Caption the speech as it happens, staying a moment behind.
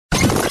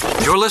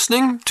You're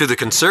listening to The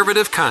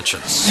Conservative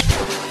Conscience.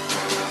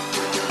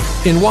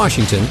 In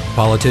Washington,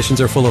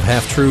 politicians are full of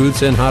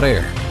half-truths and hot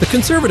air. The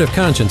Conservative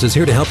Conscience is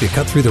here to help you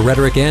cut through the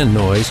rhetoric and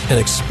noise and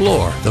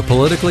explore the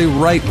politically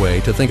right way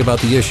to think about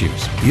the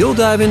issues. You'll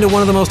dive into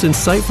one of the most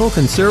insightful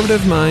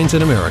conservative minds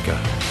in America.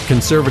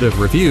 Conservative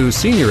Review's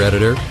senior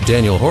editor,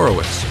 Daniel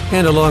Horowitz.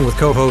 And along with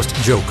co-host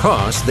Joe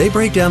Koss, they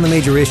break down the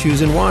major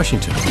issues in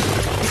Washington.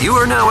 You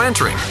are now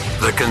entering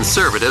The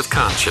Conservative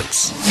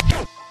Conscience.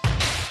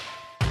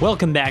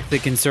 Welcome back to The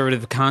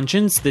Conservative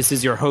Conscience. This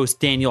is your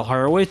host, Daniel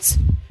Horowitz.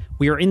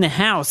 We are in the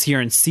house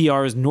here in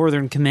CR's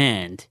Northern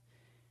Command.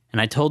 And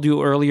I told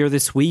you earlier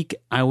this week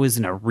I was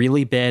in a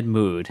really bad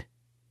mood.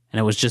 And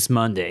it was just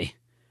Monday.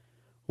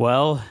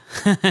 Well,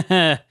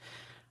 I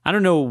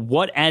don't know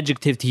what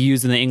adjective to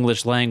use in the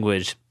English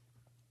language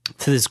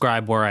to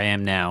describe where I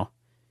am now.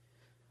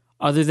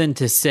 Other than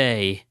to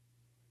say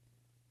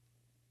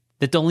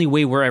that the only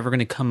way we're ever going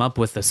to come up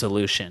with a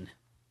solution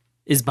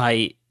is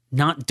by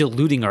not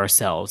deluding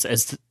ourselves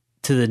as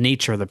to the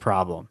nature of the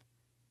problem.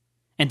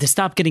 And to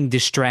stop getting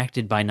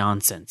distracted by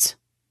nonsense.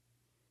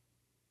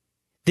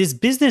 This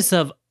business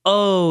of,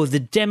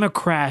 the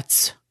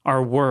Democrats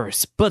are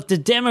worse, but the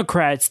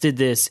Democrats did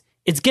this,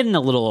 it's getting a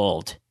little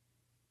old.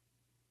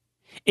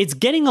 It's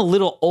getting a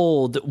little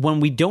old when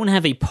we don't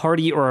have a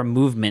party or a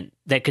movement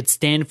that could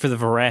stand for the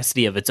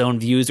veracity of its own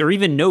views or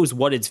even knows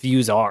what its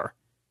views are.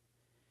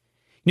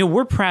 You know,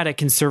 we're proud at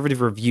Conservative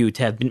Review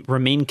to have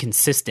remained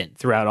consistent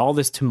throughout all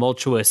this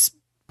tumultuous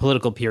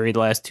political period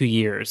the last 2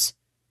 years.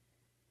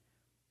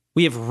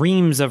 We have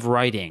reams of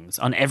writings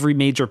on every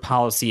major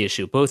policy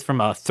issue, both from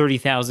a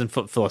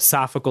 30,000-foot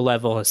philosophical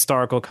level,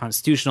 historical,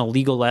 constitutional,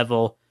 legal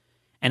level,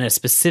 and a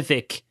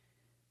specific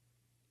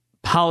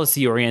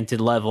policy-oriented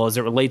level as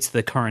it relates to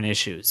the current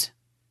issues.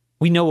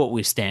 We know what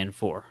we stand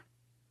for.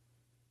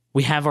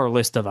 We have our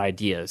list of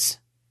ideas,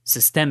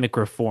 systemic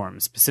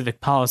reforms,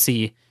 specific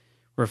policy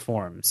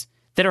reforms,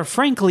 that are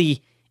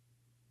frankly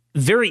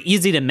very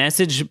easy to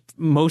message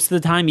most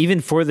of the time, even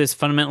for this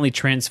fundamentally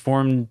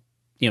transformed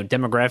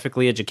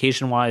demographically,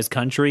 education-wise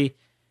country.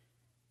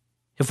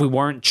 If we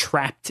weren't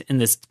trapped in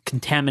this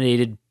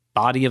contaminated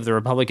body of the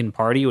Republican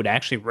Party, it would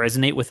actually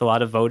resonate with a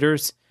lot of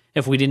voters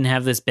if we didn't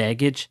have this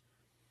baggage.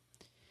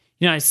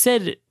 I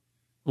said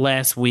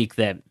last week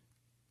that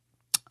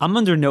I'm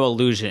under no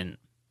illusion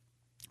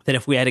that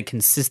if we had a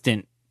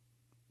consistent,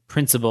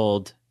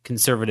 principled,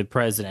 conservative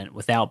president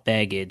without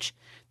baggage,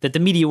 that the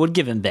media would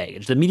give him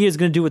baggage. The media is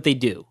going to do what they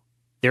do.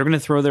 They're going to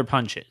throw their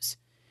punches.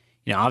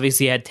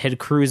 Obviously had Ted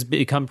Cruz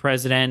become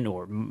president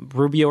or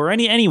Rubio or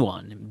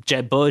anyone,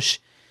 Jeb Bush,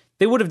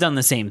 they would have done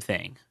the same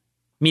thing,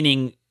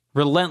 meaning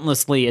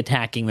relentlessly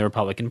attacking the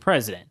Republican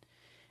president.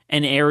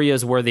 And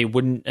areas where they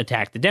wouldn't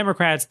attack the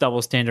Democrats,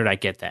 double standard, I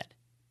get that.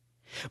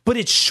 But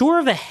it's sure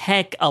of a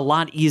heck a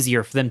lot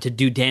easier for them to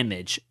do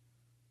damage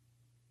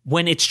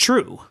when it's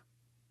true.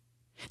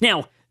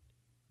 Now,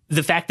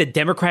 the fact that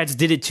Democrats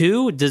did it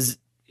too,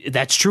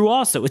 that's true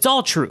also. It's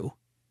all true.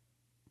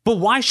 But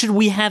why should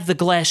we have the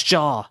glass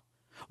jaw?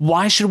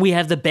 Why should we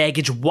have the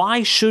baggage?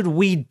 Why should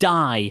we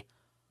die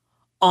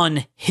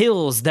on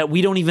hills that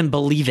we don't even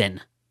believe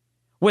in?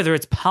 Whether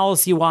it's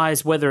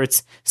policy-wise, whether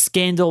it's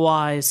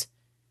scandal-wise.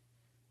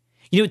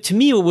 To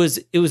me,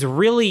 it was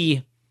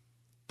really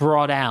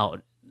brought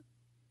out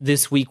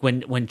this week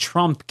when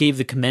Trump gave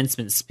the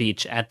commencement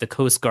speech at the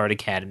Coast Guard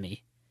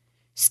Academy,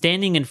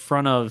 standing in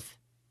front of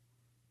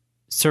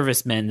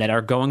servicemen that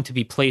are going to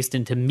be placed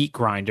into meat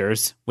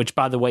grinders, which,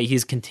 by the way,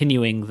 he's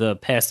continuing the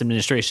past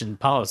administration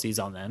policies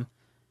on them.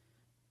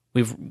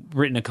 We've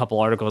written a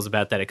couple articles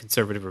about that at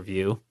Conservative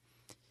Review.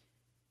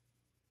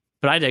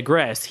 But I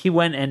digress. He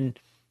went and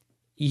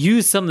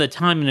used some of the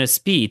time in his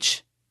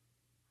speech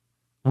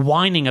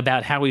whining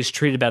about how he's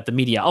treated about the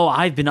media.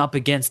 I've been up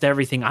against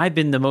everything. I've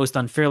been the most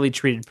unfairly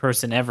treated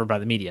person ever by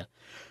the media.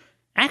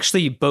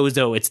 Actually,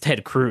 bozo, it's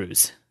Ted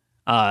Cruz.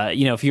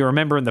 If you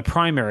remember in the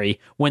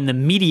primary, when the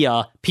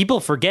media, people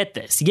forget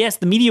this. Yes,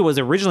 the media was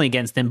originally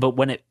against him, but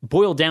when it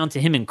boiled down to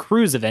him and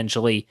Cruz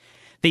eventually,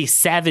 they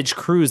savaged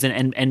Cruz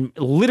and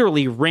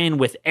literally ran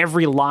with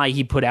every lie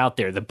he put out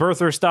there. The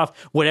birther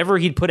stuff, whatever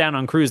he'd put out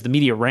on Cruz, the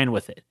media ran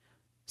with it.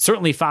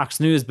 Certainly Fox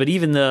News, but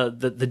even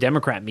the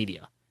Democrat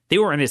media. They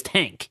were in his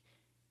tank.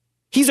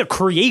 He's a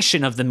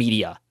creation of the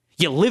media.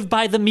 You live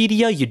by the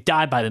media, you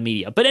die by the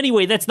media. But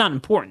anyway, that's not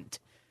important.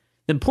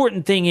 The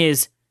important thing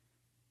is,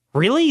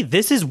 really?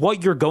 This is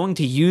what you're going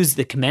to use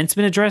the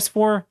commencement address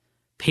for?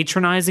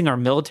 Patronizing our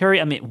military?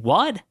 I mean,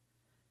 what?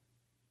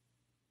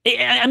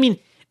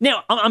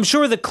 Now, I'm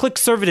sure the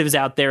Clickservatives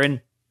out there, and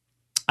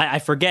I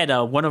forget,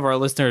 one of our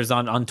listeners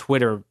on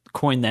Twitter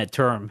coined that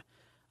term.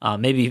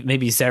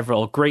 Maybe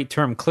several. Great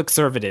term,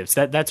 Clickservatives.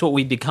 That's what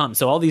we become.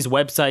 So all these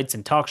websites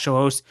and talk show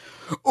hosts,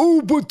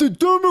 but the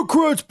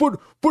Democrats, but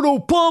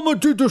Obama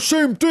did the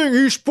same thing.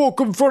 He spoke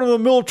in front of the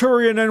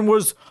military and then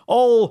was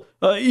all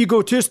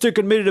egotistic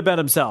and made it about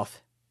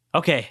himself.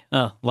 Okay,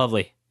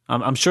 lovely.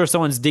 I'm sure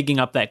someone's digging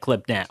up that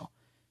clip now.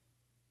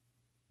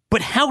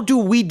 But how do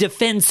we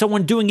defend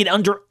someone doing it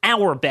under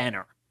our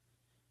banner?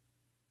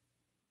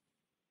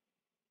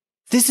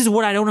 This is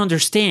what I don't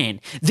understand.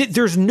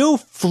 There's no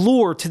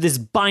floor to this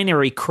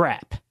binary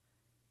crap.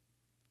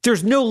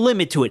 There's no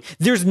limit to it.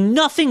 There's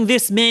nothing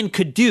this man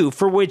could do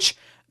for which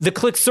the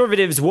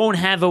Clickservatives won't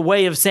have a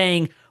way of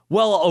saying,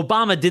 well,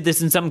 Obama did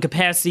this in some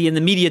capacity and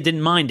the media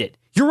didn't mind it.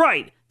 You're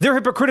right. They're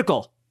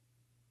hypocritical.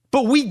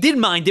 But we did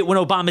mind it when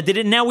Obama did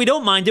it, and now we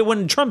don't mind it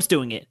when Trump's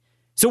doing it.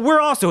 So we're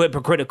also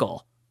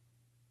hypocritical.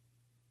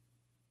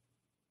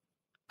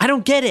 I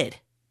don't get it.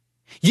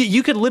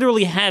 You could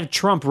literally have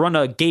Trump run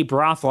a gay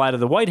brothel out of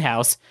the White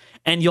House,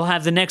 and you'll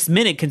have the next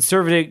minute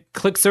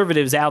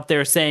Clickservatives out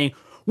there saying,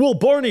 well,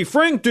 Barney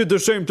Frank did the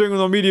same thing and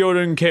the media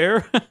didn't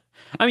care.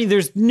 I mean,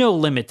 there's no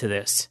limit to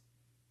this.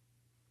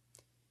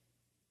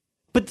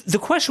 But the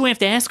question we have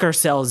to ask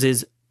ourselves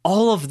is,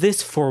 all of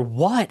this for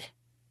what?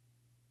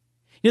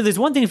 There's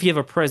one thing if you have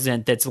a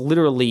president that's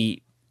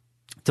literally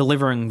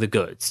delivering the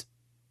goods,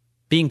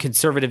 being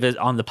conservative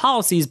on the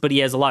policies, but he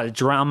has a lot of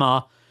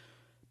drama,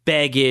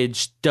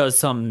 baggage, does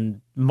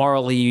some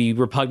morally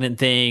repugnant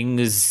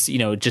things,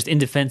 just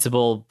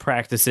indefensible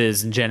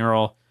practices in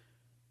general.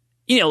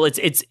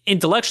 It's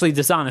intellectually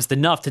dishonest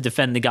enough to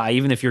defend the guy,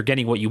 even if you're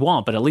getting what you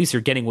want, but at least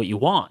you're getting what you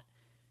want.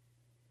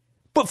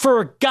 But for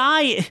a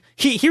guy,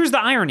 here's the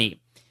irony.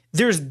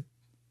 There's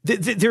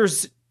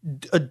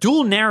a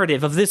dual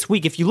narrative of this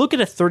week. If you look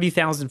at a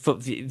 30,000-foot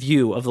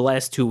view of the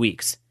last 2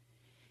 weeks,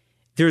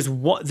 there's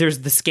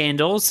the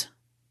scandals,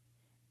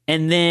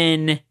 and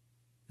then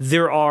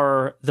there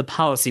are the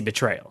policy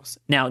betrayals.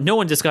 Now, no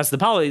one discussed the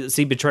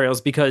policy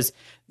betrayals because,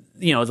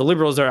 the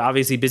liberals are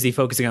obviously busy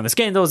focusing on the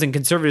scandals and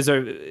conservatives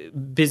are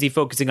busy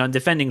focusing on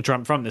defending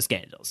Trump from the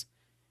scandals.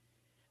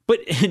 But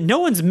no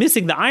one's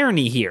missing the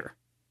irony here.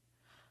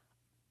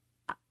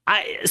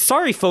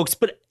 Sorry, folks,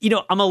 but,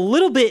 I'm a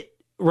little bit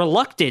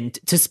reluctant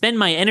to spend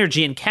my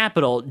energy and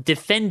capital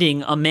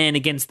defending a man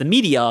against the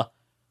media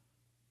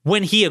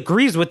when he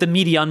agrees with the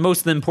media on most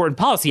of the important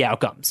policy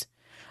outcomes.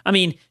 I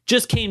mean,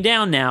 just came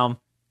down now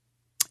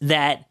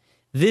that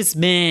this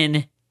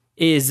man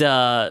is,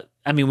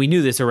 we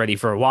knew this already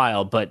for a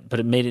while, but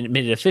it made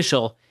it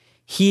official.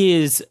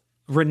 He is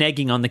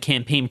reneging on the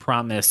campaign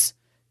promise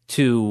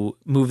to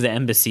move the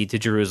embassy to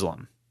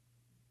Jerusalem.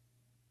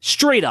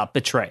 Straight up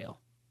betrayal.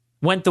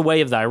 Went the way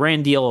of the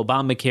Iran deal,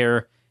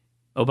 Obamacare,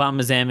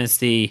 Obama's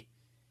amnesty,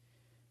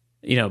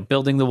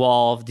 building the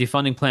wall,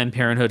 defunding Planned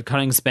Parenthood,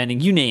 cutting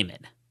spending, you name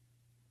it.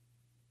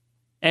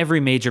 Every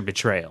major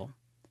betrayal.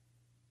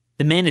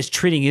 The man is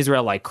treating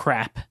Israel like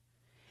crap.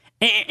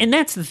 And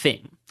that's the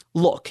thing.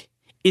 Look,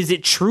 is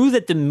it true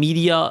that the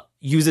media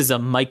uses a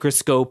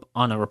microscope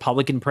on a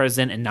Republican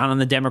president and not on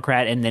the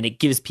Democrat, and then it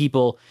gives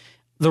people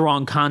the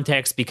wrong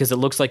context because it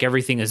looks like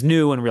everything is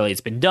new and really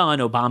it's been done?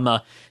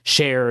 Obama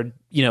shared,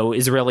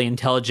 Israeli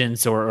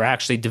intelligence or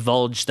actually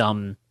divulged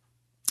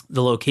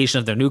the location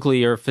of their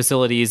nuclear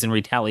facilities in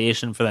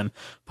retaliation for them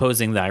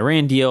opposing the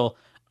Iran deal.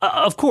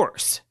 Of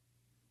course.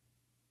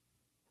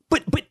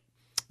 But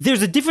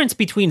there's a difference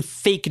between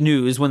fake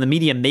news when the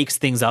media makes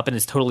things up and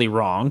is totally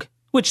wrong,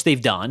 which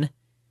they've done,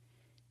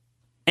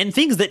 and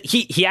things that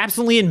he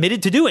absolutely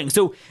admitted to doing.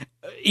 So,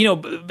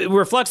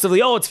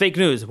 reflexively, it's fake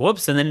news.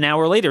 Whoops. And then an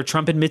hour later,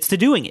 Trump admits to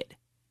doing it.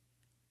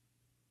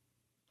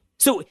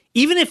 So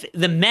even if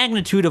the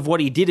magnitude of what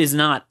he did is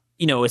not,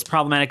 as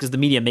problematic as the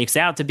media makes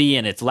out to be,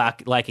 and it's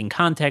lacking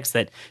context,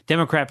 that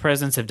Democrat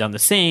presidents have done the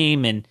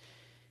same, and,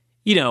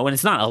 and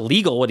it's not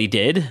illegal what he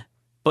did,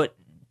 but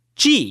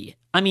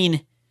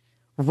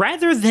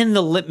rather than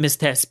the litmus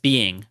test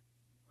being,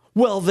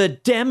 well, the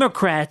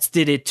Democrats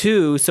did it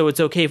too, so it's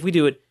okay if we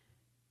do it,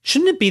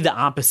 shouldn't it be the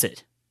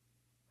opposite?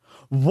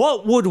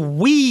 What would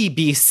we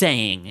be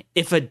saying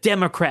if a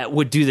Democrat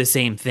would do the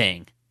same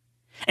thing?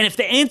 And if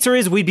the answer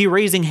is we'd be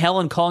raising hell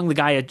and calling the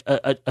guy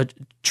a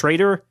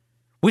traitor,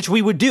 which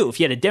we would do if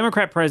you had a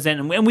Democrat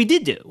president, and we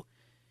did do,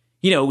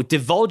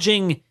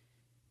 divulging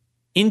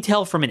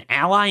intel from an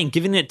ally and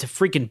giving it to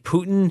freaking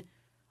Putin,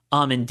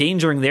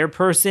 endangering their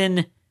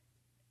person,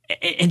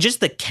 and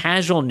just the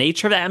casual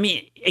nature of that. I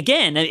mean,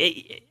 again,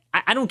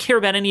 I don't care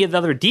about any of the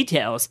other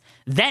details.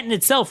 That in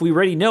itself, we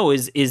already know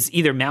is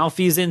either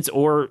malfeasance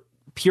or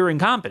pure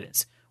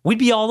incompetence. We'd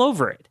be all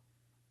over it.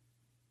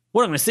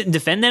 What, I'm going to sit and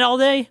defend that all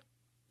day?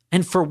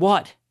 And for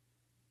what?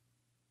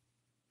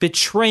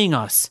 Betraying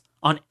us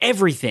on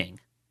everything.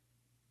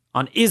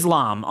 On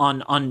Islam,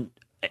 on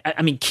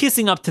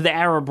kissing up to the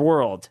Arab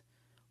world.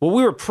 Well,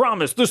 we were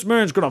promised this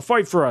man's going to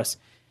fight for us.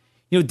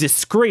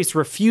 Disgrace,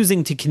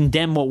 refusing to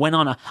condemn what went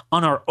on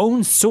our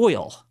own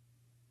soil.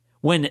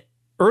 When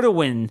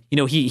Erdogan,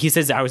 he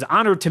says, I was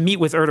honored to meet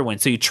with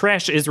Erdogan. So you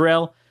trash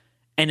Israel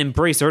and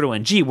embrace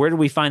Erdogan. Gee, where did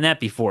we find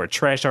that before?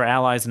 Trash our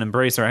allies and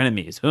embrace our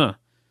enemies. Huh.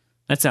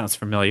 That sounds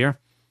familiar.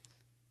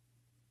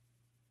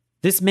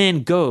 This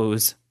man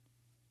goes,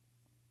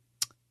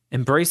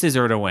 embraces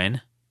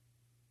Erdogan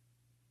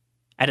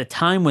at a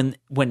time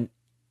when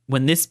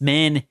this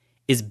man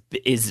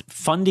is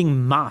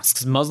funding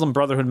mosques, Muslim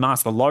Brotherhood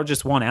Mosque, the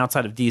largest one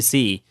outside of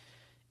D.C.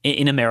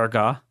 in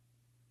America.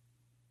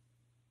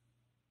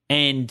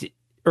 And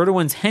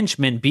Erdogan's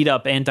henchmen beat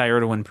up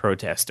anti-Erdogan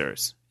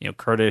protesters,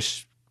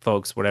 Kurdish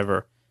folks,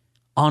 whatever,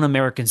 on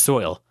American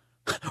soil,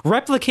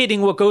 replicating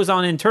what goes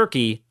on in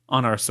Turkey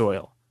on our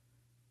soil.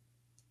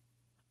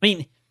 I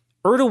mean,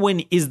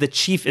 Erdogan is the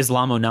chief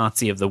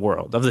Islamo-Nazi of the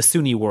world, of the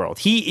Sunni world.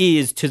 He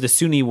is to the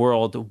Sunni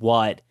world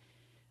what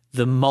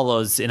the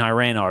mullahs in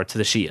Iran are to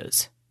the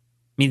Shias.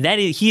 I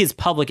mean, he is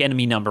public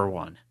enemy number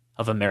one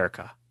of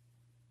America.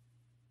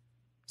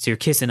 So you're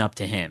kissing up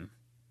to him,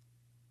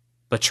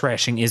 but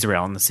trashing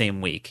Israel in the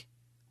same week.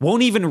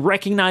 Won't even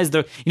recognize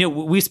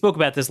we spoke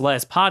about this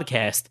last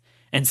podcast,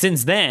 and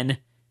since then,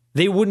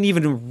 they wouldn't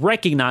even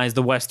recognize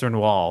the Western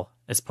Wall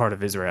as part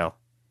of Israel.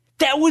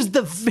 That was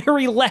the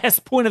very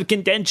last point of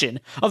contention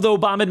of the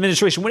Obama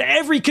administration, when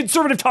every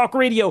conservative talk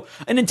radio,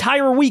 an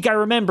entire week, I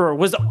remember,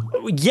 was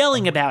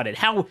yelling about it.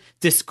 How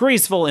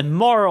disgraceful,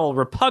 immoral,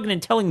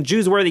 repugnant, telling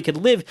Jews where they could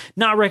live,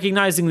 not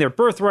recognizing their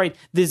birthright.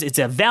 It's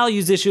a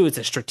values issue. It's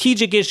a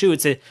strategic issue.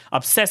 It's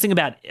obsessing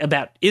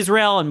about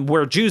Israel and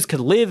where Jews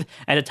could live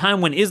at a time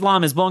when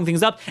Islam is blowing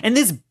things up. And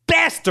this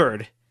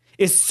bastard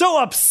is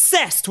so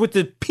obsessed with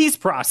the peace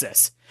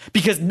process,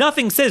 because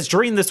nothing says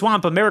drain the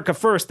swamp America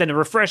first than a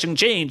refreshing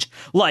change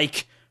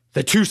like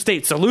the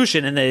two-state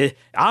solution and the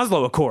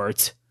Oslo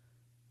Accords.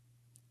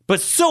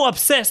 But so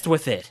obsessed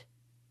with it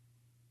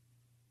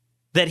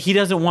that he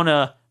doesn't want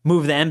to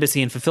move the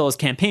embassy and fulfill his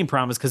campaign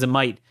promise because it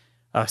might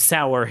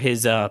sour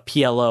his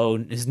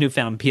his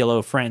newfound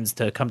PLO friends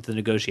to come to the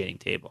negotiating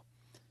table.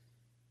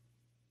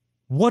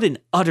 What an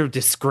utter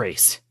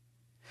disgrace.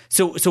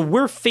 So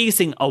we're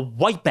facing a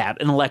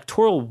wipeout, an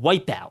electoral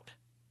wipeout.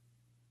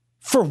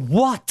 For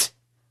what?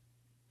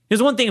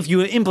 There's one thing if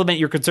you implement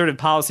your conservative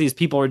policies,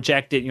 people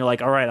reject it, and you're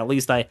like, all right, at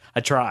least I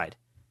tried.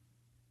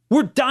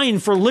 We're dying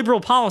for liberal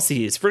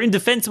policies, for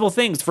indefensible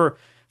things, for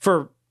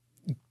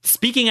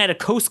speaking at a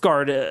Coast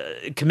Guard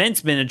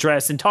commencement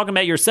address and talking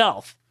about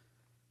yourself.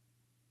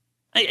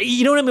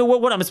 You know what I mean?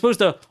 What I'm supposed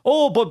to?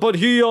 But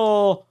he,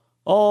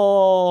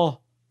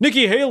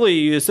 Nikki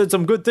Haley said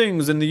some good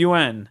things in the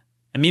UN,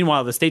 and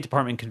meanwhile, the State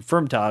Department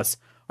confirmed to us,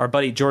 our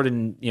buddy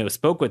Jordan,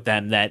 spoke with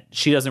them that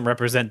she doesn't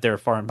represent their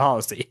foreign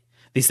policy.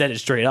 They said it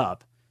straight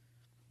up.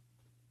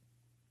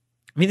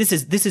 I mean, this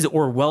is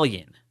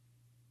Orwellian.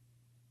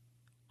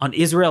 On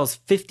Israel's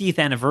 50th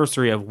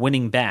anniversary of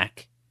winning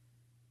back,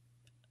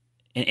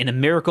 in a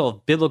miracle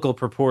of biblical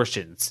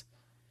proportions,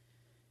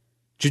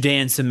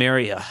 Judea and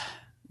Samaria,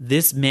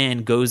 this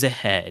man goes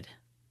ahead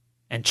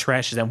and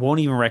trashes and won't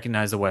even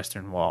recognize the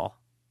Western Wall.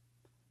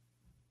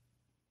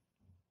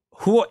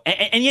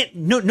 And yet,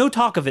 no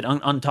talk of it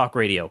on talk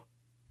radio.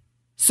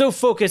 So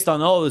focused on,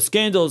 the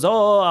scandals,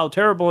 how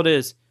terrible it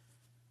is.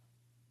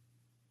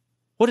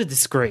 What a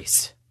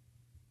disgrace.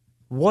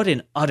 What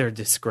an utter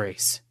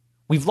disgrace.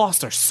 We've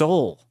lost our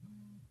soul.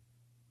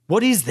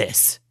 What is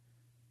this?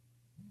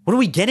 What are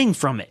we getting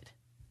from it?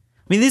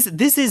 I mean, this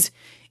is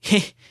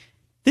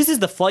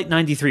the Flight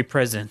 93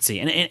 presidency.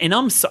 And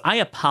I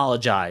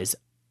apologize.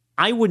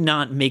 I would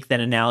not make that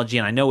analogy,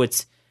 and I know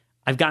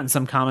I've gotten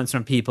some comments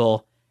from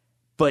people,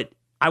 but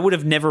I would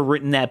have never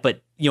written that.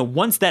 But,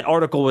 once that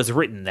article was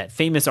written, that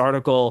famous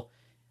article,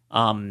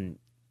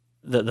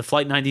 the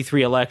Flight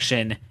 93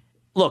 election,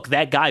 look,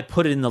 that guy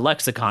put it in the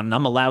lexicon, and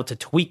I'm allowed to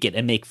tweak it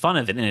and make fun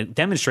of it and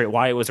demonstrate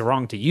why it was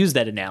wrong to use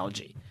that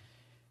analogy.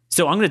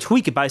 So I'm going to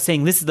tweak it by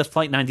saying this is the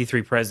Flight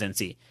 93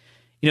 presidency.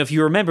 If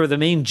you remember, the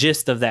main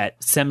gist of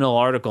that seminal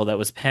article that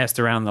was passed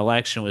around the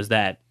election was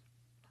that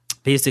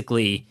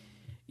basically,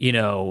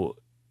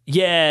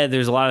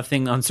 there's a lot of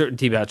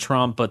uncertainty about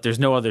Trump, but there's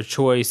no other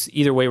choice.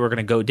 Either way, we're going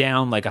to go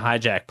down like a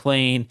hijacked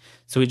plane.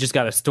 So we just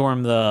got to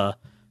storm the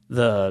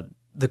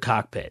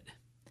cockpit.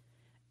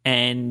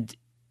 And,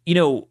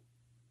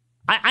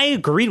 I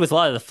agreed with a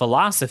lot of the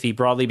philosophy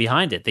broadly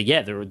behind it.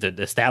 That,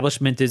 the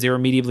establishment is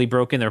irremediably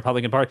broken, the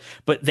Republican Party.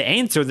 But the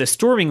answer, the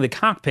storming the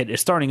cockpit,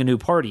 is starting a new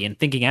party and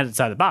thinking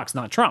outside the box,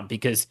 not Trump.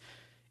 Because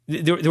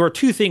there were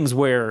two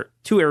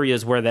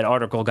areas where that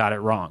article got it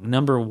wrong.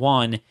 Number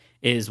one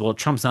is,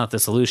 Trump's not the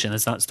solution.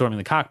 It's not storming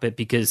the cockpit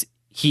because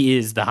he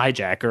is the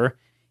hijacker.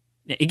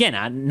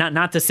 Again,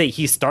 not to say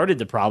he started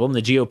the problem.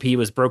 The GOP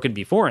was broken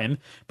before him,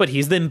 but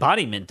he's the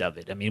embodiment of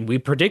it. I mean, we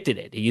predicted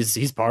it.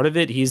 He's part of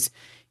it. He's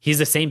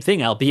the same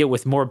thing, albeit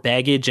with more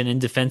baggage and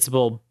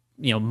indefensible,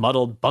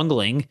 muddled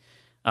bungling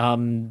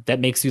that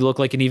makes you look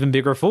like an even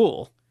bigger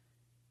fool.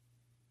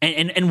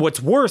 And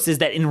what's worse is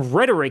that in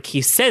rhetoric,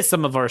 he says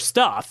some of our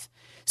stuff,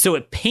 so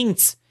it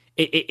paints.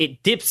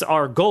 It dips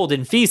our gold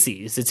in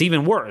feces. It's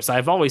even worse.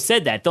 I've always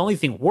said that. The only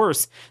thing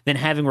worse than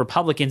having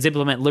Republicans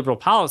implement liberal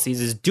policies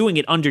is doing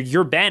it under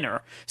your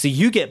banner. So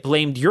you get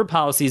blamed, your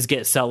policies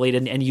get sullied,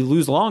 and you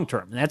lose long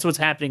term. And that's what's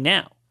happening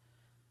now.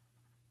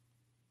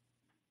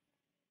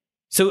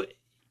 So,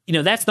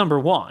 that's number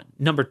one.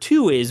 Number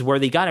two is where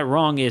they got it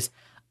wrong is,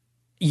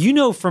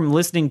 from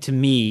listening to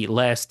me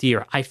last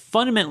year, I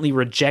fundamentally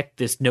reject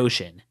this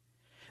notion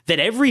that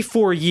every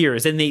 4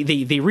 years, and they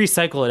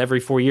recycle it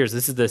every 4 years.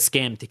 This is the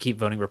scam to keep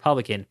voting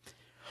Republican.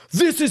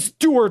 This is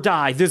do or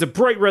die. There's a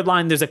bright red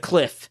line. There's a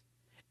cliff.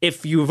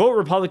 If you vote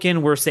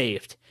Republican, we're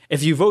saved.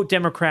 If you vote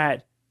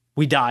Democrat,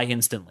 we die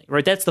instantly,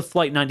 right? That's the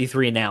Flight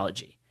 93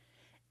 analogy.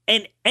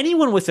 And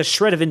anyone with a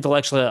shred of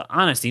intellectual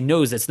honesty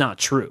knows it's not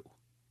true,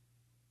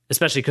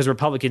 especially because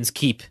Republicans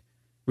keep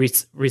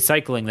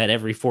recycling that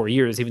every 4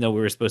 years, even though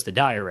we were supposed to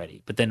die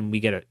already. But then we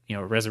get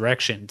a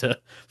resurrection to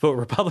vote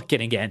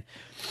Republican again.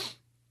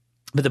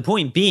 But the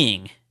point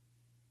being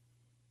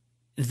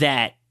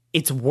that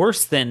it's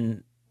worse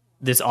than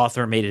this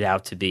author made it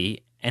out to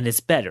be, and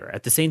it's better.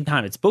 At the same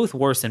time, it's both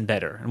worse and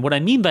better. And what I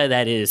mean by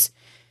that is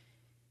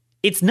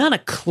it's not a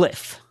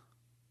cliff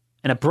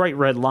and a bright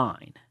red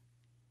line.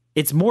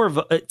 It's more of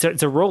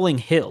it's a rolling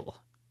hill.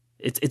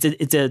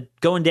 It's a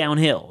going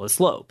downhill, a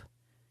slope,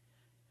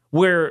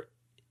 where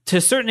to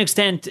a certain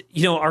extent,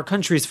 our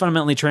country is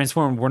fundamentally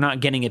transformed. We're not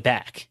getting it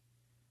back.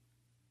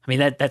 I mean,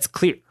 that's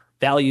clear.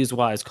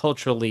 Values-wise,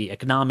 culturally,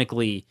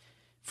 economically,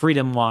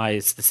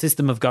 freedom-wise, the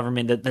system of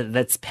government,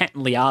 that's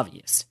patently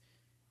obvious.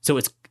 So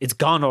it's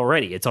gone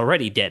already. It's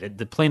already dead.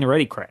 The plane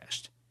already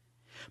crashed.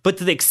 But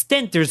to the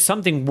extent there's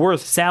something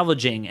worth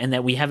salvaging and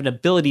that we have an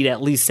ability to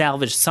at least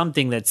salvage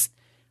something that's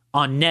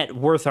on net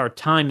worth our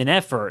time and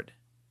effort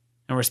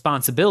and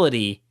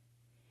responsibility,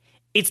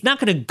 it's not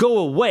going to go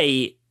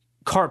away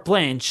carte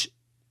blanche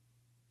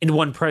in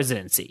one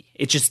presidency.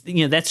 It's just,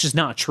 that's just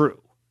not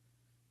true.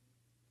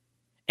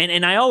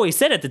 And I always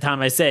said at the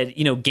time, I said,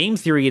 game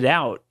theory it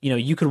out,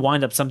 you could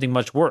wind up something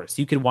much worse.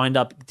 You could wind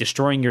up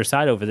destroying your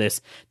side over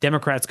this.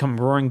 Democrats come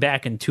roaring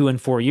back in 2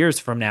 and 4 years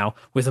from now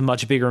with a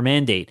much bigger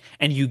mandate,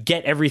 and you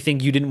get everything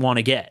you didn't want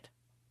to get.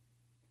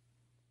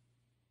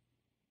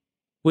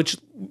 Which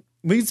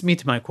leads me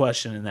to my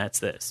question, and that's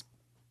this.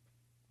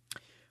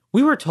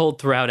 We were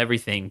told throughout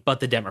everything but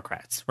the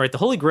Democrats, right? The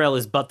Holy Grail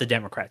is but the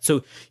Democrats.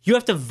 So you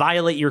have to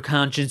violate your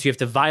conscience. You have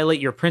to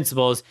violate your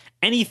principles.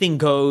 Anything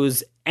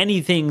goes,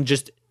 anything,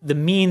 just the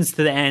means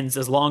to the ends,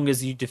 as long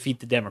as you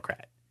defeat the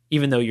Democrat,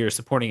 even though you're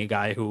supporting a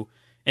guy who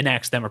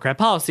enacts Democrat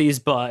policies,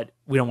 but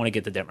we don't want to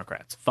get the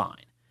Democrats.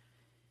 Fine.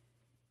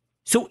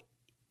 So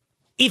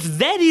if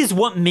that is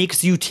what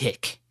makes you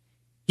tick,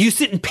 you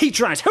sit and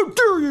patronize. How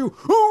dare you?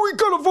 Oh, we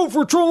got to vote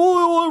for Trump.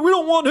 We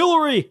don't want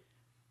Hillary.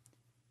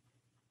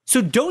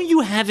 So don't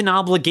you have an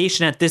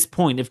obligation at this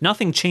point, if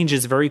nothing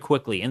changes very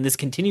quickly and this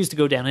continues to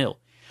go downhill,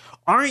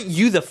 aren't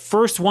you the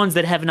first ones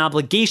that have an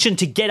obligation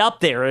to get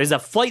up there as a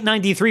Flight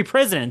 93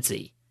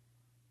 presidency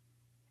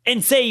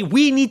and say,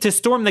 we need to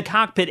storm the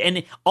cockpit,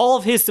 and all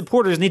of his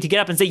supporters need to get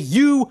up and say,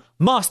 you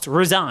must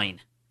resign?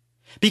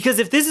 Because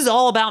if this is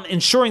all about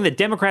ensuring that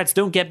Democrats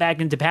don't get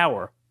back into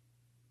power,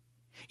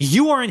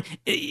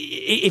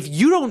 if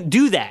you don't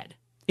do that,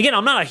 again,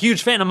 I'm not a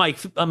huge fan of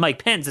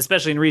Mike Pence,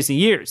 especially in recent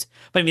years.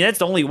 But I mean, that's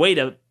the only way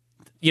to,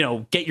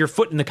 get your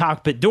foot in the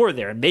cockpit door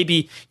there. And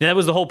maybe that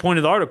was the whole point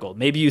of the article.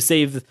 Maybe you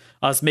save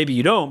us, maybe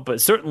you don't. But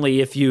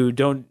certainly, if you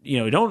don't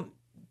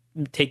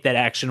take that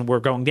action, we're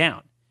going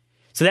down.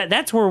 So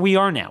that's where we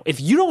are now. If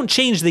you don't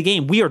change the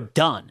game, we are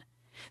done.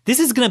 This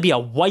is going to be a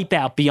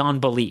wipeout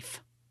beyond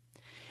belief.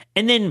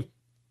 And then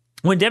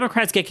when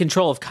Democrats get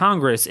control of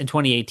Congress in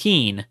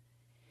 2018,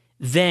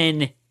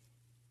 then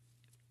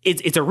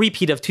it's a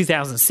repeat of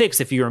 2006,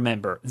 if you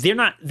remember.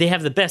 They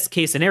have the best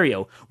case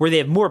scenario where they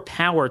have more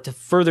power to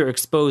further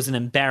expose and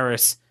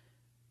embarrass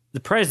the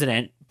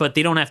president, but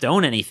they don't have to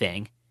own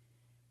anything.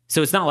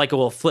 So it's not like it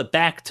will flip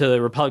back to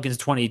the Republicans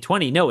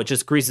 2020. No, it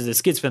just greases the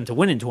skids for them to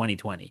win in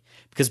 2020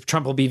 because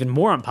Trump will be even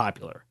more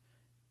unpopular,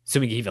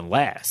 assuming he even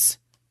lasts,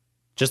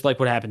 just like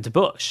what happened to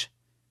Bush.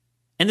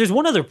 And there's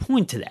one other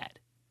point to that.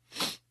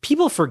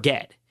 People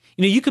forget.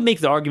 You could make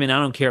the argument, I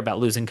don't care about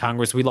losing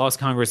Congress. We lost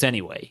Congress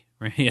anyway.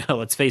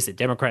 Let's face it,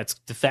 Democrats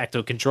de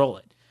facto control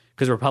it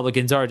because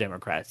Republicans are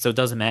Democrats, so it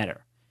doesn't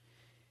matter.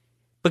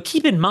 But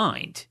keep in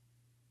mind,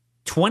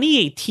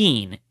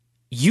 2018,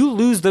 you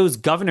lose those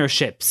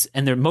governorships,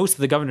 and most of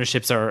the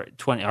governorships are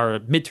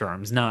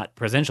midterms, not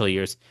presidential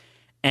years,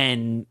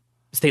 and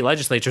state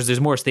legislatures.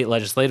 There's more state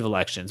legislative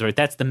elections, right?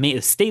 That's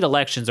the state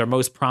elections are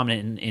most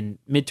prominent in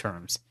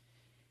midterms.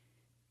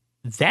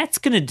 That's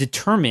going to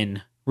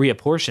determine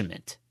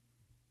reapportionment.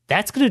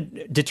 That's going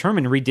to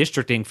determine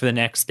redistricting for the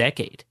next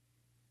decade.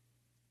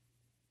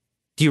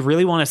 Do you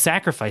really want to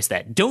sacrifice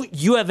that? Don't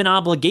you have an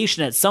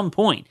obligation at some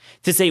point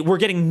to say, we're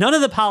getting none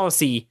of the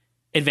policy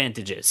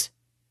advantages?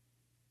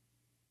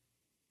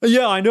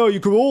 Yeah, I know. You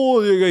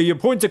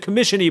appoint a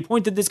commission, you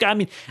appointed this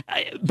guy.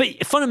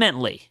 But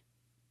fundamentally,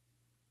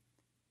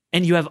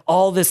 and you have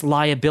all this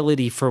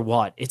liability for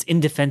what? It's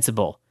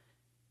indefensible.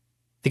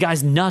 The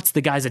guy's nuts.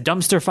 The guy's a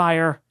dumpster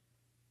fire.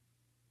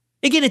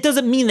 Again, it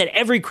doesn't mean that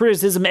every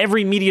criticism,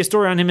 every media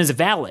story on him is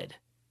valid.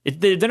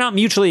 They're not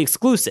mutually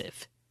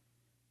exclusive.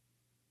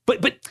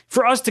 But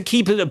for us to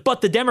keep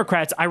the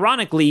Democrats,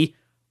 ironically,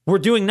 we're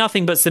doing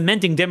nothing but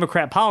cementing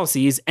Democrat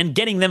policies and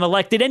getting them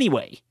elected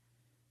anyway.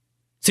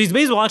 So you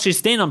may as well actually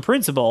stand on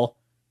principle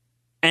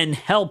and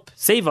help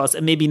save us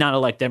and maybe not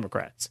elect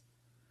Democrats.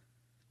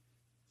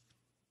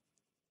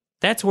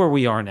 That's where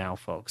we are now,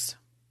 folks.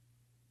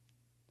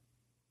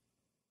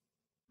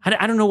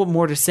 I don't know what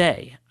more to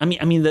say. I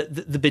mean,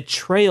 the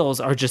betrayals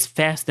are just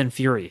fast and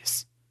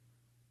furious.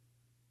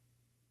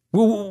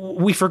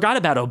 We forgot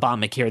about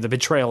Obamacare, the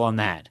betrayal on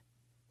that.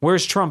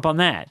 Where's Trump on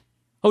that?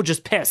 Oh,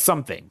 just pass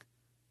something.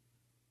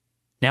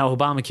 Now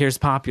Obamacare is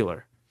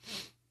popular.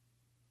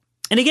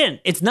 And again,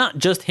 it's not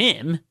just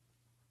him.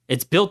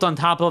 It's built on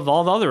top of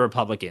all the other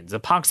Republicans.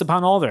 It pox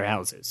upon all their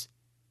houses.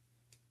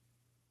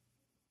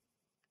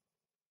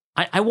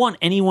 I want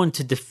anyone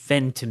to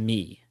defend to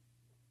me,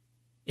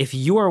 if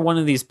you are one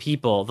of these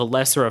people, the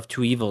lesser of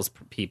two evils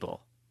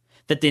people,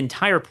 that the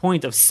entire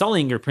point of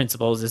sullying your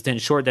principles is to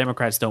ensure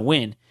Democrats don't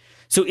win.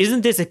 So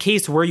isn't this a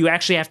case where you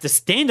actually have to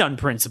stand on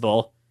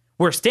principle,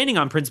 where standing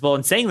on principle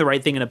and saying the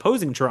right thing and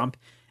opposing Trump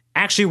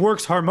actually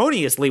works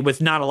harmoniously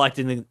with not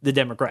electing the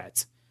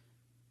Democrats?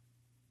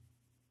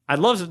 I'd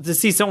love to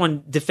see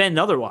someone defend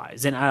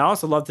otherwise. And I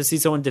also love to see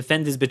someone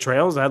defend his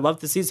betrayals. I'd love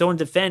to see someone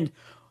defend,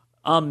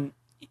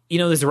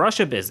 this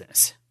Russia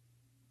business.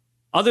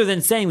 Other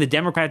than saying the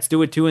Democrats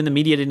do it too and the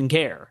media didn't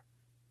care.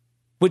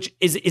 Which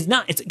is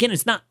not,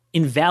 it's not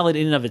invalid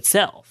in and of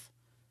itself.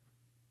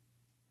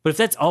 But if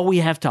that's all we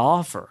have to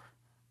offer,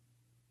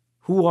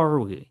 who are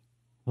we?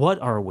 What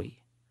are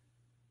we?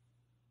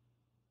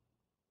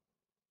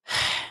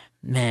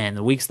 Man,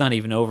 the week's not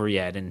even over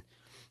yet, and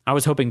I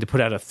was hoping to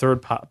put out a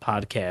third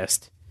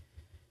podcast,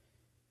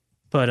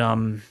 but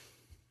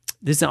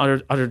this is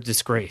an utter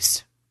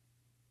disgrace.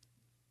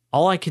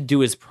 All I could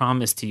do is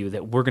promise to you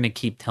that we're going to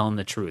keep telling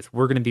the truth.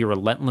 We're going to be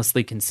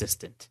relentlessly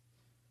consistent.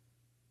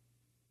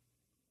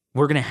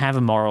 We're going to have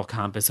a moral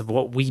compass of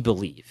what we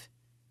believe,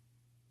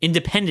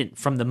 independent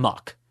from the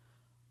muck.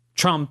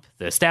 Trump,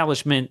 the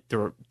establishment,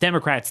 the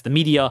Democrats, the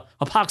media,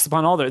 a pox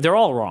upon all they're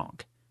all wrong.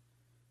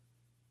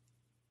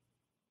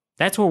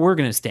 That's where we're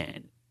going to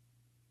stand.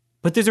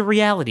 But there's a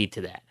reality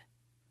to that.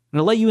 I'm going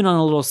to let you in on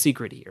a little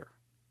secret here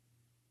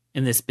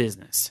in this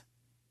business.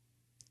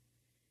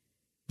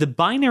 The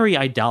binary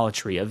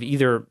idolatry of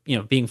either,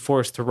 being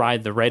forced to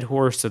ride the red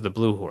horse or the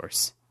blue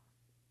horse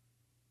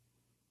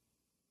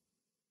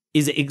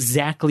is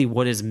exactly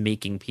what is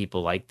making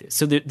people like this.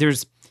 So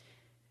there's...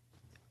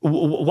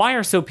 Why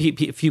are so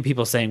few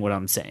people saying what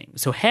I'm saying?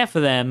 So half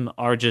of them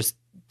are just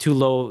too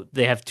low.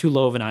 They have too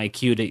low of an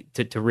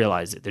IQ to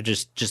realize it. They're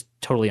just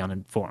totally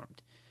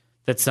uninformed.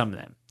 That's some of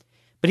them.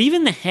 But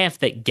even the half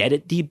that get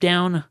it deep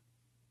down,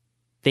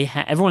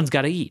 everyone's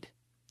got to eat.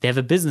 They have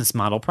a business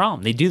model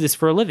problem. They do this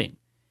for a living.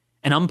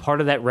 And I'm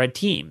part of that red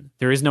team.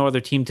 There is no other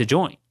team to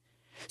join.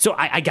 So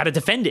I got to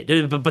defend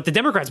it. But the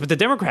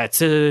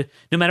Democrats,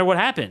 no matter what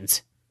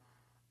happens,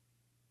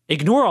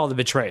 ignore all the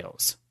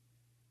betrayals.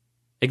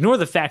 Ignore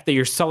the fact that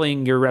you're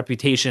sullying your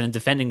reputation and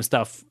defending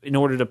stuff in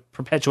order to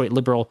perpetuate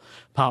liberal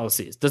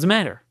policies. Doesn't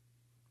matter.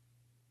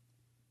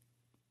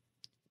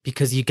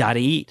 Because you got to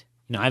eat.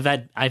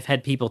 I've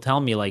had people tell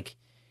me, like,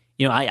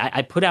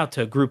 I put out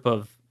to a group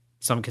of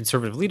some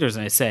conservative leaders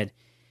and I said,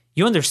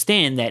 you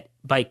understand that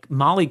by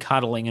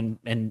mollycoddling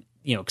and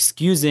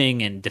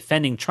excusing and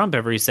defending Trump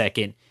every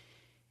second,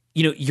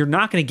 you're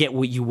not going to get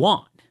what you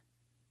want.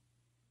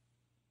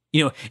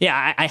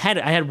 I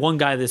had one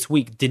guy this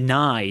week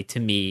deny to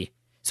me.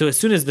 So as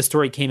soon as the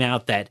story came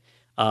out that,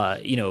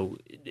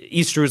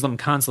 East Jerusalem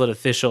consulate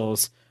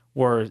officials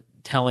were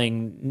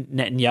telling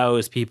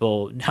Netanyahu's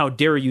people, how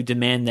dare you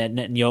demand that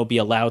Netanyahu be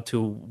allowed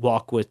to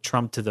walk with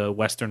Trump to the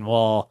Western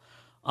Wall?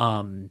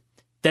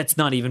 That's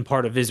not even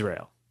part of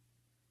Israel.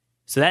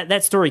 So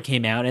that story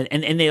came out,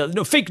 and they,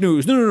 no, fake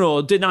news,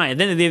 no, deny it.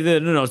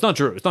 Then no, it's not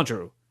true. It's not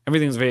true.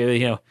 Everything's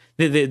very,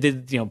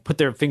 they put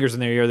their fingers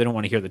in their ear. They don't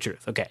want to hear the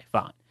truth. Okay,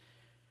 fine.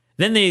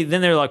 Then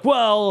they're like,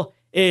 well,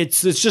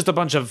 it's just a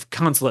bunch of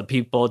consulate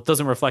people. It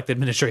doesn't reflect the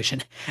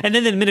administration. And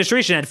then the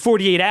administration had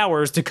 48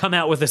 hours to come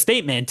out with a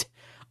statement.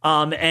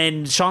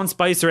 And Sean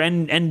Spicer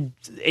and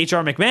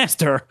HR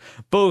McMaster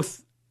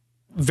both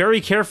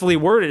very carefully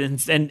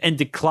worded and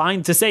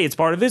declined to say it's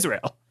part of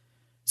Israel.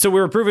 So we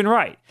were proven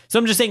right. So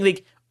I'm just saying,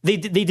 like, they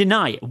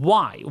deny it.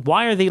 Why?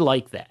 Why are they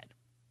like that?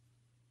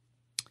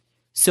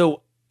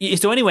 So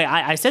anyway,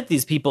 I said to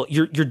these people,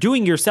 you're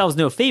doing yourselves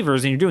no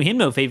favors and you're doing him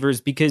no favors,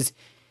 because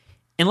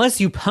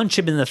unless you punch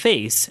him in the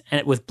face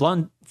and with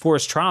blunt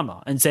force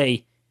trauma and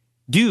say,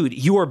 dude,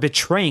 you are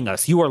betraying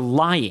us. You are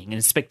lying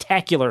in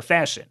spectacular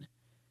fashion.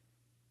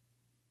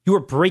 You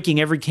are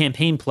breaking every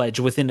campaign pledge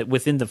within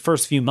the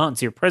first few months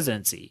of your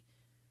presidency.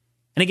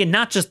 And again,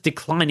 not just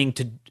declining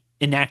to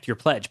enact your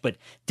pledge, but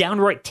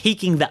downright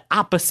taking the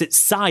opposite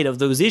side of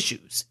those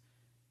issues.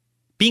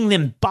 Being the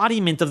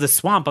embodiment of the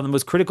swamp on the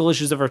most critical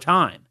issues of our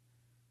time.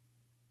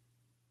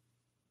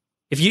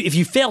 If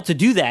you fail to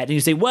do that and you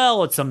say,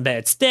 well, it's some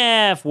bad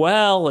staff,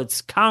 well,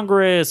 it's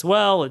Congress,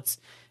 well, it's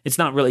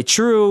not really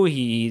true,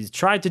 he's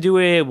tried to do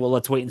it, well,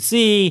 let's wait and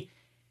see,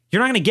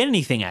 you're not going to get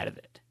anything out of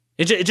it.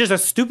 It's just a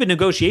stupid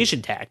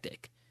negotiation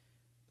tactic.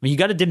 I mean, you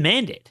got to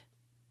demand it.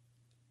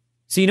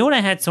 So you know what I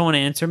had someone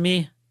answer me?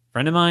 A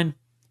friend of mine?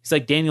 He's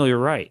like, Daniel, you're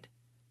right.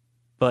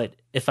 But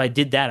if I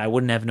did that, I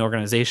wouldn't have an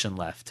organization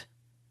left.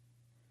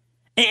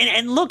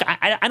 And look,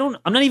 I'm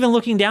not even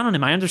looking down on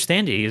him. I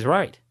understand it. He's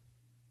right.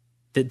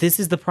 That this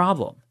is the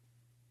problem.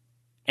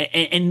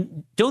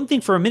 And don't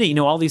think for a minute,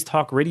 all these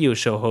talk radio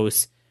show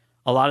hosts,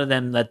 a lot of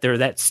them that they're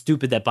that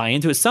stupid that buy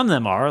into it. Some of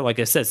them are, like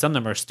I said, some of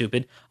them are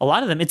stupid. A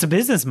lot of them, it's a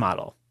business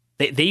model.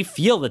 They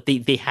feel that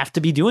they have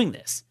to be doing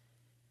this.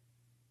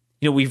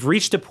 We've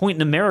reached a point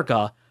in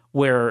America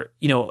where,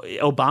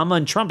 Obama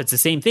and Trump, it's the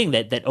same thing,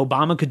 that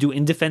Obama could do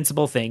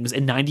indefensible things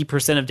and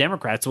 90% of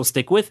Democrats will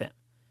stick with him.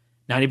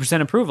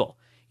 90% approval.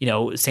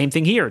 Same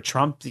thing here.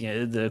 Trump,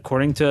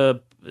 according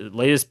to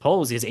latest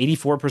polls, he has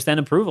 84%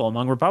 approval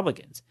among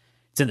Republicans.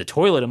 It's in the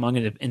toilet among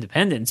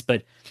independents,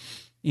 but,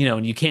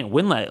 and you can't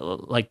win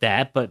like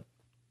that. But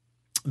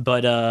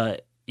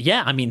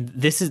yeah, I mean,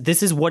 this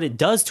is what it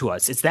does to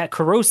us. It's that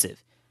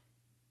corrosive.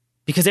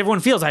 Because everyone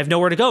feels I have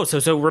nowhere to go.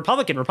 So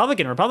Republican.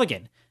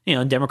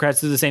 And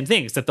Democrats do the same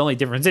thing, except the only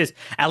difference is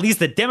at least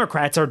the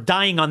Democrats are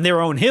dying on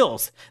their own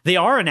hills. They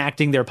are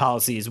enacting their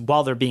policies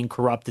while they're being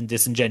corrupt and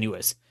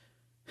disingenuous.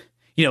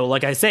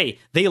 Like I say,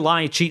 they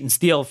lie, cheat, and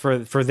steal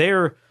for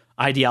their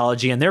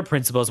ideology and their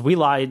principles. We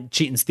lie,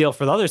 cheat, and steal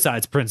for the other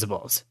side's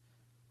principles.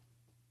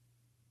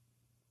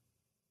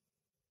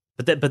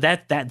 But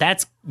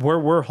that's where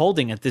we're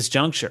holding at this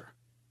juncture.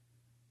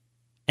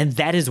 And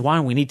that is why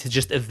we need to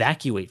just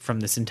evacuate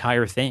from this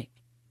entire thing.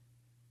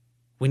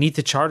 We need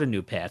to chart a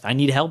new path. I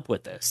need help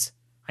with this.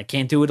 I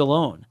can't do it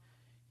alone.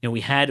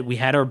 We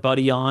had our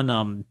buddy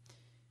on,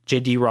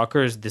 J.D.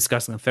 Ruckers,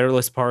 discussing the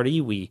Federalist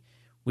Party. We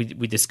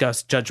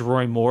discussed Judge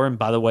Roy Moore, and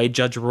by the way,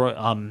 Judge Roy.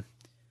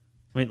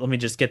 Let me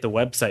just get the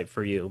website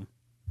for you.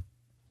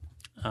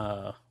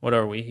 What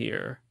are we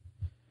here?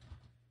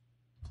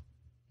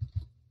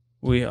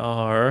 We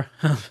are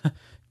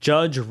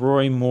Judge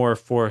Roy Moore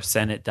for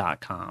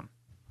Senate.com.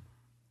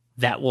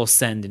 That will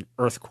send an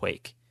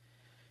earthquake.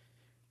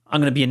 I'm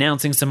going to be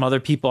announcing some other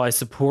people I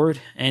support,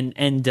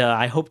 and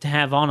I hope to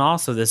have on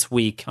also this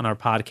week on our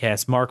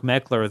podcast Mark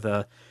Meckler,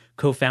 the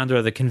co-founder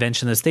of the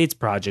Convention of the States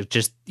Project,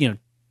 just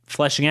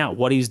fleshing out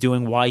what he's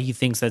doing, why he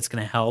thinks that's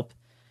going to help.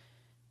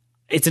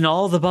 It's an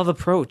all-of-the-above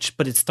approach,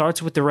 but it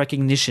starts with the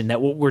recognition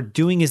that what we're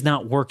doing is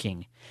not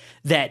working,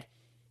 that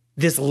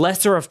this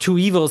lesser of two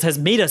evils has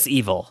made us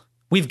evil.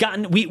 We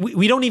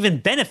don't even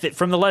benefit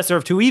from the lesser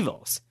of two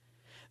evils.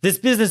 This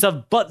business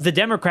of, but the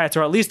Democrats,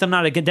 or at least I'm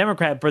not a good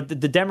Democrat, but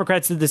the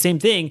Democrats did the same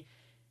thing,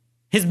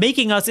 is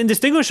making us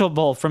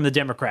indistinguishable from the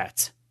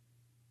Democrats.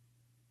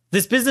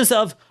 This business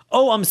of,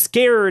 I'm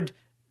scared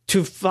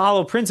to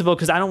follow principle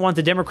because I don't want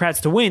the Democrats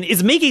to win,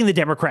 is making the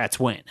Democrats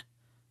win.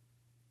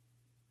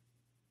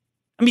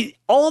 I mean,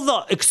 all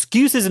the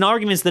excuses and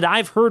arguments that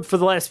I've heard for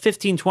the last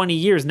 15, 20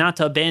 years not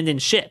to abandon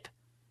ship.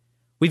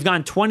 We've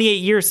gone 28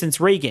 years since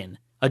Reagan,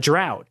 a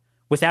drought,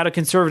 without a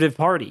conservative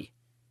party.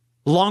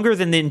 Longer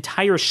than the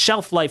entire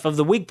shelf life of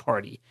the Whig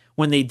Party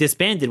when they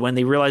disbanded, when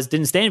they realized it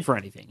didn't stand for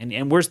anything.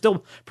 And we're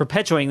still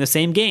perpetuating the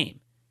same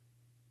game.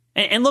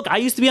 And look, I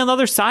used to be on the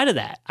other side of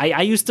that.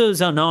 I used to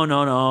say, no,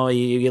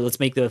 let's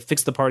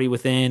fix the party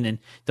within, and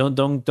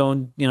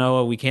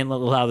don't, we can't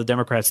allow the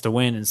Democrats to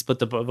win and split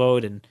the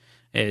vote, and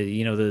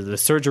the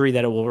surgery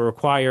that it will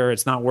require,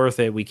 it's not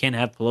worth it. We can't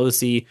have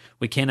Pelosi,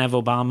 we can't have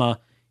Obama.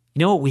 You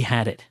know what? We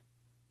had it,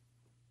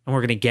 and we're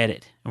going to get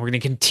it, and we're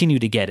going to continue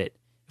to get it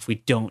if we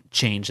don't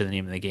change the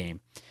name of the game.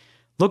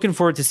 Looking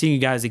forward to seeing you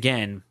guys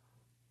again,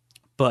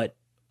 but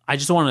I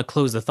just want to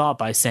close the thought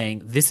by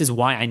saying this is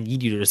why I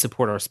need you to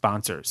support our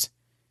sponsors.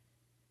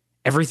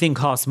 Everything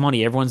costs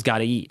money. Everyone's got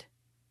to eat.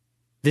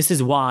 This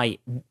is why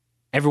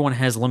everyone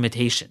has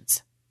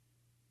limitations.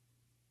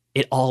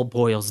 It all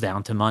boils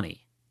down to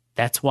money.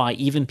 That's why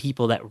even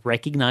people that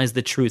recognize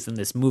the truth in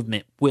this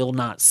movement will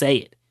not say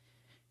it.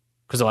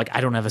 Because they're like,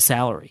 I don't have a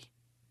salary.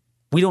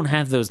 We don't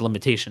have those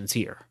limitations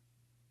here.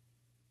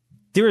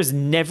 There has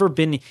never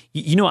been,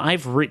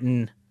 I've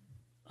written,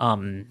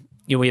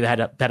 we've had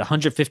about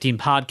 115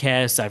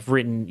 podcasts. I've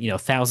written,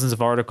 thousands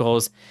of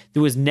articles.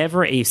 There was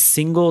never a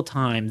single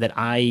time that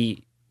I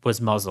was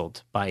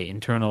muzzled by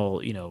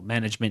internal,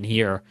 management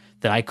here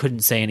that I couldn't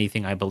say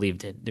anything I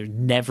believed in. There's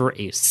never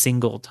a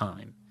single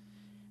time.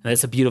 And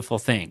that's a beautiful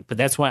thing. But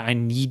that's why I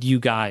need you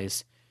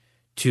guys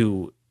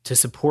to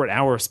support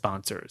our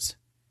sponsors.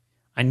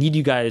 I need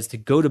you guys to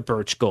go to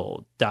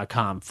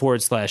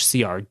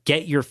birchgold.com/CR,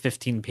 get your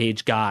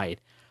 15-page guide,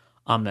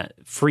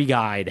 free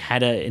guide, how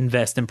to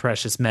invest in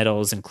precious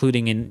metals,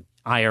 including in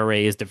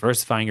IRAs,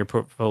 diversifying your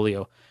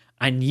portfolio.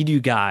 I need you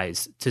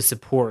guys to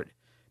support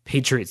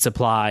Patriot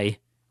Supply.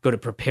 Go to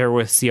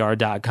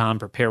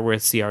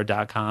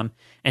preparewithcr.com,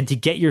 and to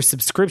get your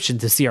subscription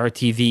to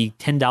CRTV,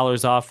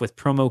 $10 off with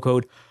promo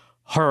code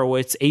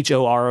Horowitz,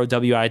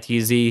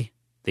 HOROWITZ.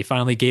 They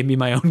finally gave me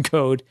my own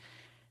code.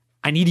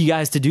 I need you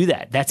guys to do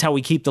that. That's how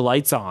we keep the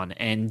lights on,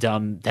 and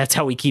that's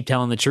how we keep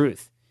telling the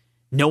truth.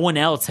 No one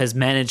else has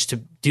managed to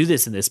do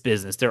this in this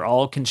business. They're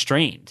all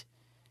constrained.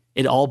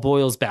 It all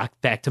boils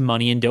back to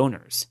money and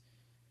donors.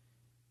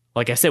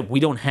 Like I said,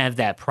 we don't have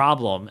that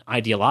problem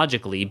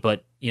ideologically,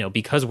 but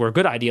because we're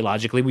good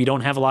ideologically, we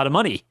don't have a lot of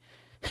money.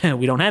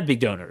 We don't have big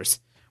donors.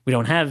 We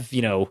don't have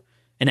an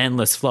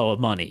endless flow of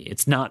money.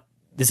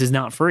 This is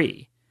not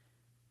free.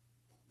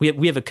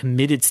 We have a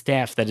committed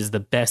staff that is the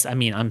best. I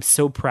mean, I'm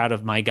so proud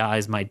of my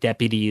guys, my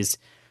deputies,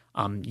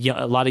 a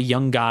lot of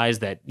young guys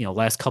that,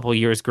 last couple of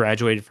years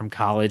graduated from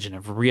college and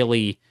have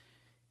really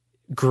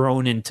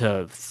grown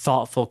into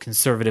thoughtful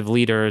conservative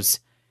leaders.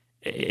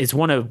 It's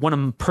one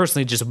of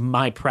personally just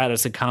my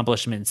proudest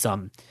accomplishments.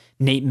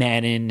 Nate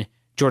Madden,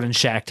 Jordan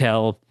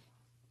Schachtel,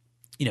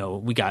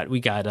 we got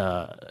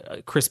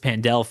Chris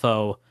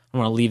Pandolfo. I don't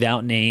want to leave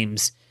out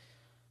names.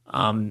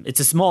 It's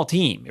a small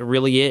team. It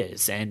really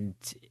is. And,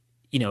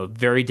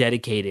 very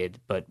dedicated,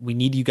 but we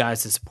need you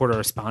guys to support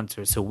our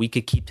sponsors so we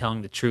could keep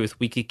telling the truth.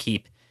 We could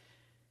keep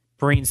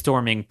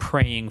brainstorming,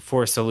 praying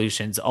for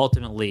solutions.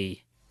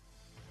 Ultimately,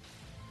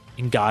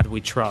 in God we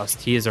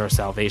trust. He is our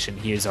salvation.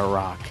 He is our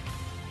rock.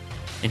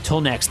 Until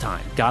next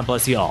time, God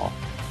bless you all.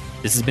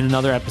 This has been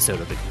another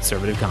episode of The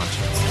Conservative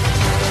Conscience.